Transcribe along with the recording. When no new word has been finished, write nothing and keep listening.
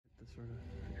sort of.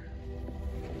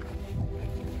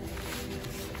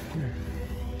 Here.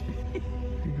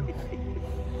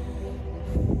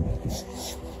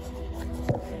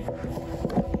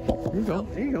 There you go. There you go.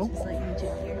 There you go. Just like you do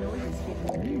your noises.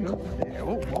 There you go.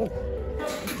 Oh, whoa.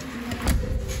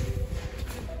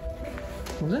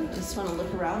 What was that? Just want to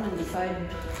look around and decide.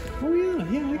 Oh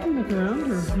yeah, I can look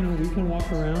around, or we can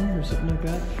walk around, or something like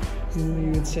that.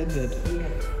 You had said that.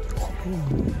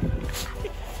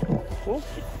 Oh.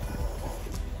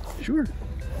 Sure.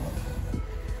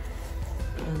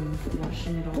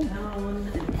 Washington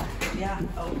town. And yeah,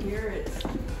 out here it's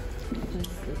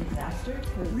just a disaster.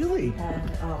 Really? We had,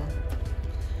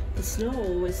 the snow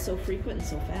was so frequent and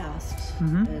so fast,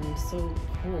 and so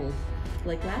cold.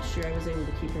 Like last year, I was able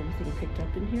to keep everything picked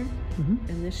up in here,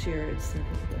 and this year it's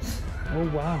like this. Oh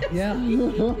wow! Yeah. We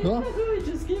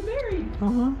just get married.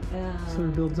 So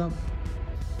it builds up.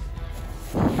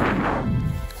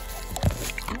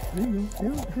 There you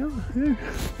go. Yeah.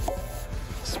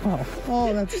 Swell.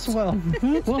 Oh, that's swell.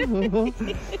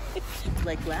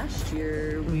 Like last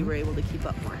year, we were able to keep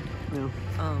up more. Yeah.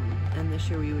 And this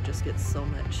year we would just get so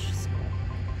much snow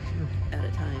at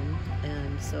a time,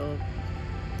 and so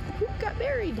we got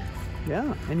buried.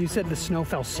 Yeah. And you said the snow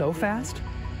fell so fast?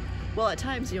 Well, at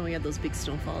times, we had those big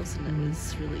snowfalls, and it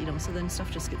was really, so then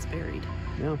stuff just gets buried.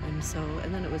 Yeah.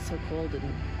 And then it was so cold, and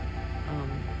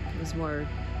it was more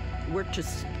work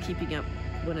just keeping up.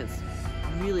 When it's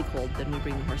really cold, then we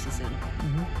bring the horses in,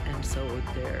 and so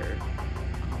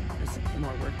it's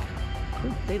more work.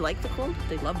 They like the cold.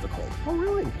 They love the cold. Oh,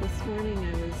 really? This morning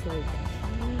I was like,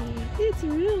 it's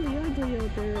really ugly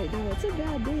out there right now. It's a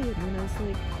bad day. And then I was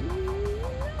like,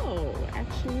 no,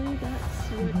 actually, that's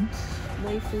what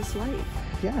life is like.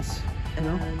 Yes. And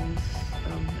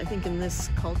I think in this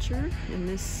culture, in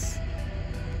this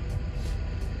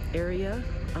area,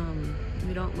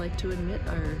 we don't like to admit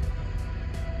our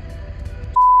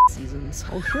seasons.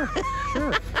 Oh, sure.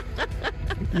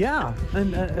 Yeah,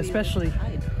 and especially.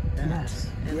 Hide. Yes.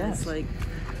 And yes. it's like,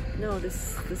 no,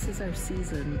 this is our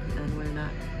season, and we're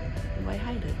not. Why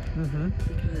hide it?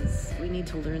 Because we need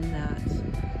to learn that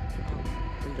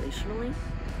relationally.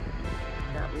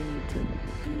 That we need to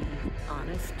be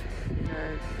honest in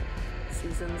our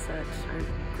seasons that are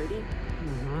pretty,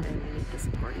 and we need to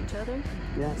support each other.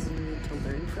 Yes. We need to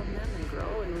learn from them and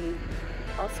grow, and we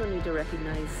also need to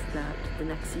recognize that the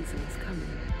next season is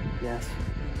coming. Yes.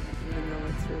 Even though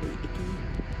it's really icky,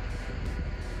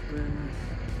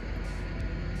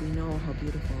 we know how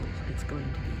beautiful it's going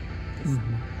to be.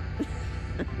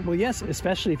 Well, yes,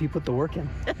 especially if you put the work in.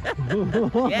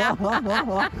 Yeah.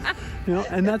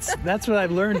 And that's what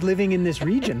I've learned living in this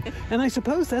region. And I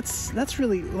suppose that's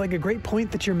really like a great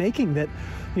point that you're making, that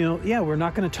we're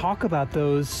not going to talk about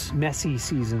those messy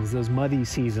seasons, those muddy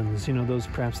seasons, those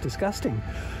perhaps disgusting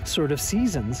sort of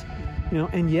seasons,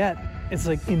 and yet it's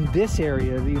like in this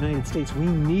area of the United States, we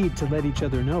need to let each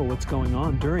other know what's going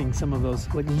on during some of those,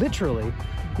 like literally,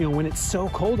 when it's so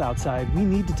cold outside, we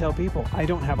need to tell people, I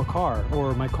don't have a car,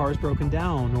 or my car's broken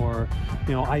down, or,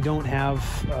 I don't have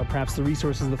perhaps the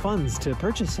resources, the funds to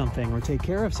purchase something or take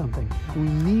care of something. We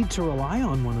need to rely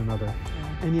on one another.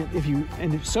 And yet if you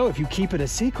keep it a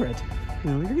secret,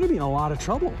 you're going to be in a lot of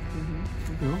trouble,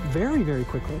 very, very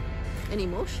quickly. And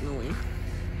emotionally,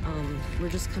 we're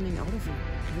just coming out of a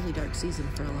really dark season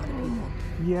for a lot of people.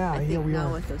 Yeah, I think we now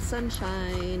are. with the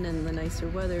sunshine and the nicer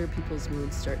weather, people's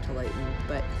moods start to lighten.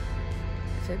 But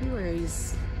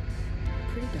February's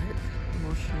pretty dark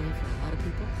emotionally for a lot of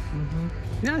people.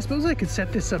 Yeah, I suppose I could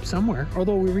set this up somewhere.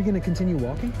 Although, were we going to continue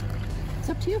walking? It's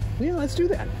up to you. Yeah, let's do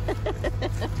that.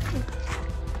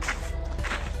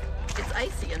 It's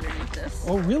icy underneath this.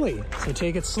 Oh, really? So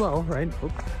take it slow, right?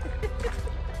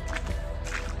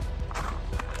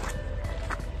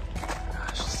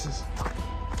 Gosh, this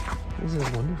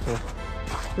is wonderful.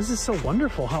 This is so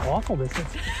wonderful how awful this is.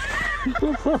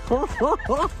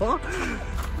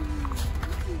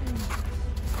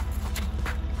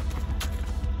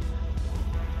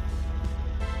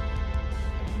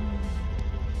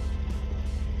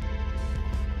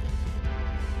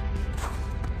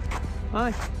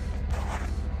 Hi.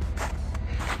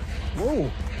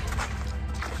 Whoa.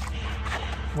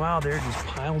 Wow, there are just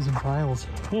piles and piles.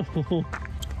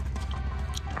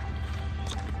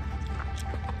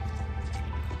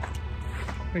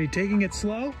 Are you taking it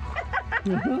slow?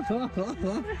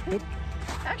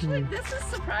 Actually, this is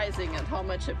surprising at how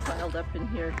much it piled up in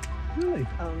here. Really?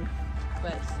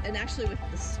 And actually with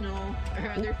the snow,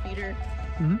 our other feeder,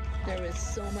 there was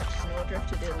so much snow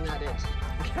drifted in that it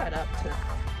got up to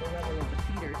the level of the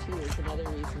feeder too, is another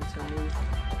reason to move.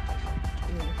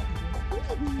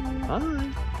 Hi.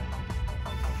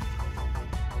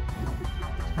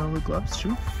 Oh, the gloves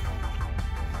too.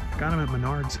 Got them at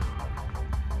Menards.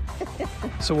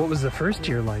 So what was the first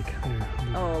year like?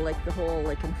 Oh, like the whole,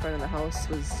 like in front of the house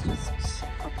was just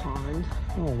a pond.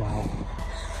 Oh, wow.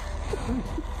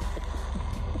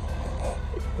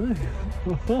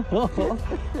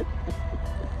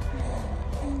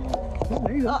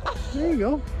 There you go. There you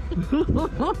go.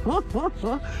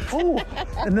 Oh,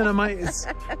 and then is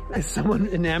someone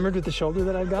enamored with the shoulder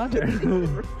that I got?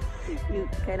 You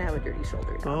kind of have a dirty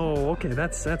shoulder now. Oh, okay.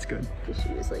 That's good. She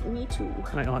was like, me too.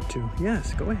 I ought to.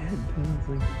 Yes, go ahead.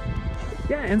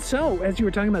 Yeah, and so as you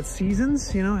were talking about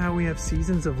seasons, you know, how we have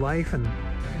seasons of life, and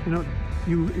you know,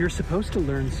 you're supposed to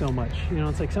learn so much. You know,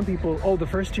 it's like some people, oh, the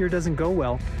first year doesn't go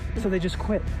well, so they just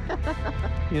quit.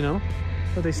 You know,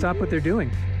 or they stop what they're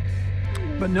doing.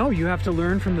 But no, you have to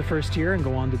learn from the first year and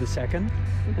go on to the second,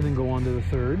 and then go on to the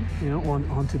third, you know,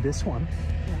 on to this one,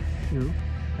 you know,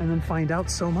 and then find out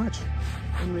so much.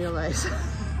 And realize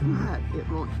that it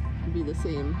won't be the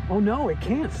same. Oh no, it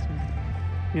can't.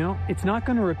 You know, it's not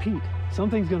going to repeat.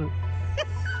 Something's going to...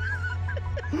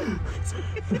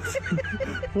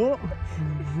 Oh,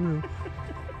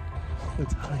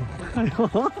 that's high.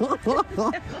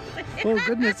 Oh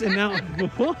goodness, and now...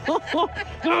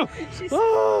 She's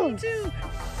oh! me too.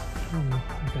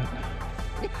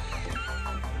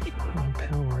 Oh,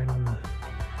 pal, right on the...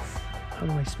 How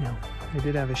do I smell? I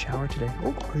did have a shower today.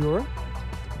 Oh, are you alright?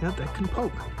 Yeah, that can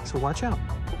poke. So watch out.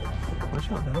 Watch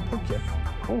out, that'll poke you.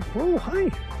 Oh, oh, hi.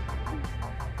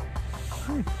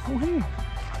 Hi. Oh, hey.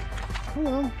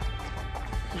 Hello.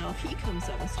 Now, if he comes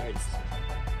up and starts,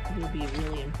 we'll be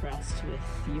really impressed with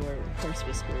your horse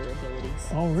whisperer abilities.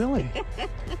 Oh, really?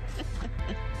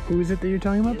 Who is it that you're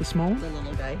talking about? The small one? The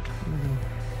little guy.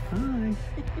 Hi.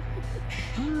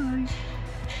 Hi.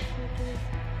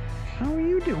 How are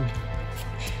you doing?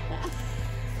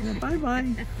 Yeah,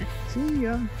 bye-bye. See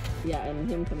ya. Yeah, and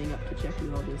him coming up to check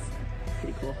you out is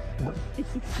pretty cool.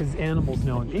 Because animals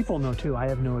know, and people know too. I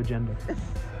have no agenda.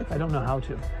 I don't know how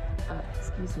to.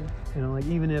 Excuse me. You know, like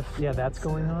even if, yeah, that's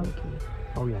going on.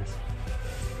 Oh, yes.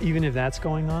 Even if that's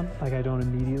going on, like I don't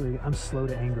immediately, I'm slow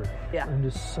to anger. Yeah. I'm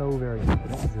just so very slow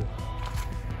to anger.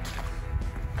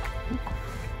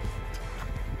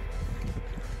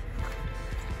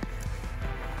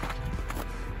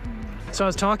 So I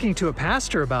was talking to a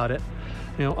pastor about it,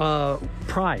 you know,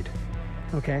 pride.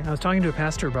 Okay, I was talking to a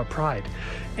pastor about pride,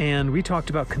 and we talked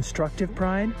about constructive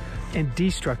pride and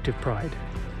destructive pride.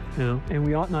 You know, and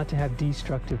we ought not to have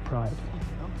destructive pride.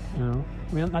 You know,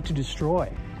 we ought not to destroy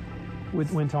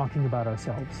when talking about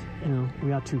ourselves. You know,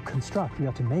 we ought to construct. We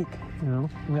ought to make. You know,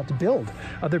 we ought to build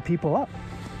other people up.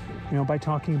 You know, by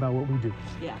talking about what we do.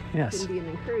 Yeah. Yes. It can be an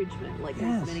encouragement. Like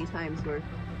Yes. there's many times where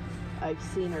I've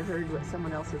seen or heard what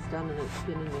someone else has done, and it's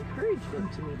been an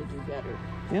encouragement to me to do better.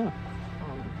 Yeah.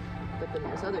 But then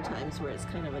there's other times where it's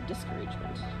kind of a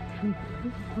discouragement.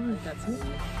 Like that's me.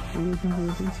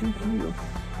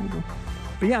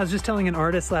 But yeah, I was just telling an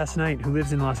artist last night who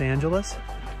lives in Los Angeles,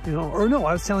 you know, or no,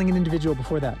 I was telling an individual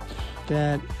before that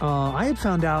I had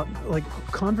found out like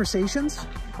conversations,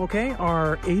 okay,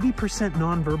 are 80%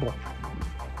 nonverbal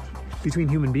between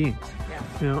human beings. Yeah.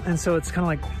 You know, and so it's kind of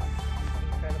like,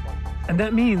 Incredible. and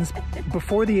that means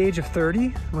before the age of 30,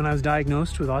 when I was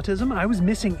diagnosed with autism, I was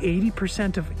missing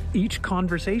 80% of each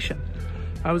conversation.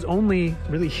 I was only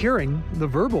really hearing the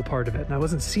verbal part of it, and I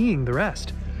wasn't seeing the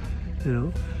rest, you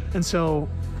know? And so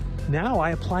now I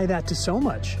apply that to so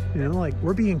much, you know, like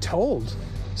we're being told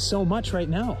so much right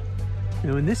now,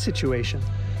 you know, in this situation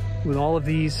with all of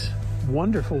these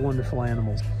wonderful, wonderful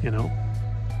animals, you know?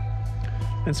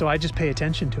 And so I just pay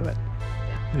attention to it,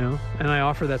 you know, and I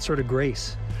offer that sort of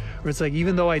grace where it's like,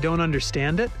 even though I don't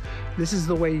understand it, this is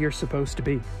the way you're supposed to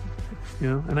be, you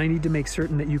know, and I need to make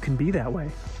certain that you can be that way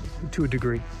to a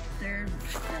degree. They're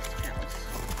best cows.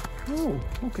 Oh,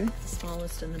 okay. The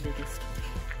smallest and the biggest.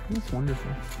 That's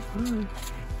wonderful. All right.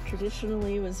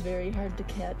 Traditionally was very hard to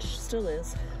catch, still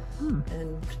is.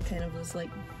 And kind of was like,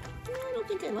 I don't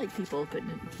think I like people, but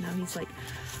now he's like,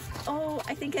 oh,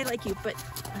 I think I like you, but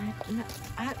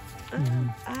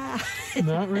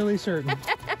Not really certain,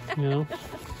 you know?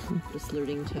 just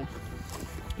learning to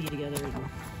be together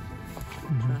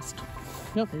and trust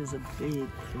Yep. is a big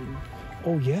thing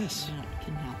Oh, yes. that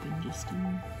can happen just in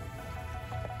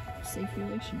a safe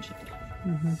relationship.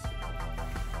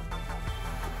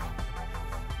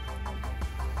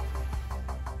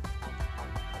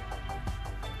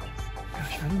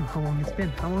 Gosh, I don't know how long it's been.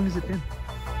 How long has it been?